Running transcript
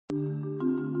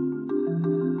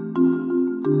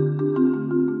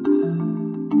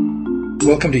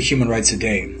Welcome to Human Rights A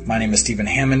Day. My name is Stephen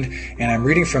Hammond, and I'm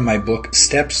reading from my book,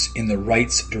 Steps in the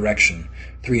Rights Direction,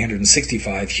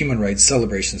 365 Human Rights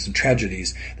Celebrations and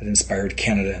Tragedies that Inspired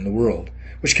Canada and the World,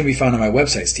 which can be found on my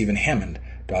website,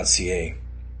 stephenhammond.ca.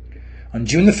 On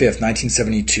June the 5th,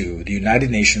 1972, the United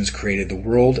Nations created the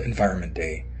World Environment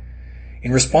Day.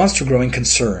 In response to growing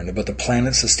concern about the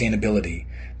planet's sustainability,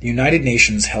 the United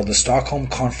Nations held the Stockholm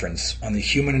Conference on the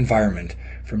Human Environment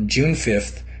from June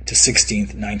 5th to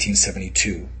 16th,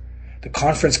 1972. The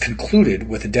conference concluded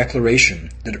with a declaration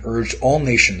that urged all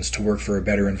nations to work for a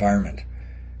better environment.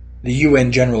 The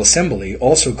UN General Assembly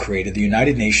also created the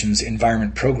United Nations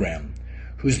Environment Programme,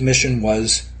 whose mission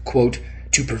was, quote,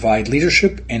 to provide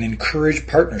leadership and encourage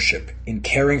partnership in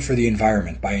caring for the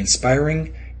environment by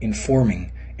inspiring,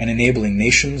 informing, and enabling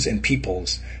nations and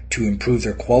peoples to improve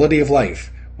their quality of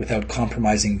life without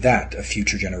compromising that of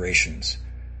future generations.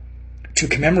 To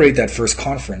commemorate that first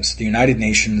conference, the United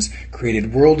Nations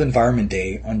created World Environment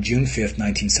Day on June 5,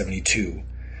 1972.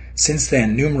 Since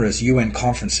then, numerous UN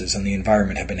conferences on the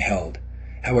environment have been held.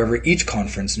 However, each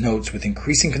conference notes with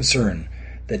increasing concern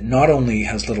that not only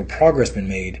has little progress been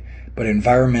made, but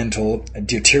environmental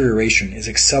deterioration is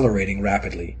accelerating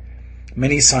rapidly.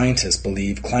 Many scientists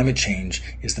believe climate change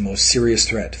is the most serious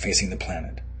threat facing the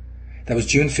planet. That was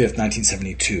June 5,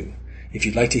 1972. If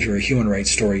you'd like to hear a human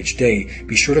rights story each day,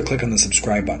 be sure to click on the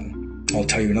subscribe button. I'll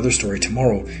tell you another story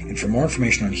tomorrow, and for more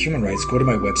information on human rights, go to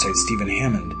my website,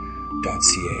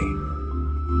 stephenhammond.ca.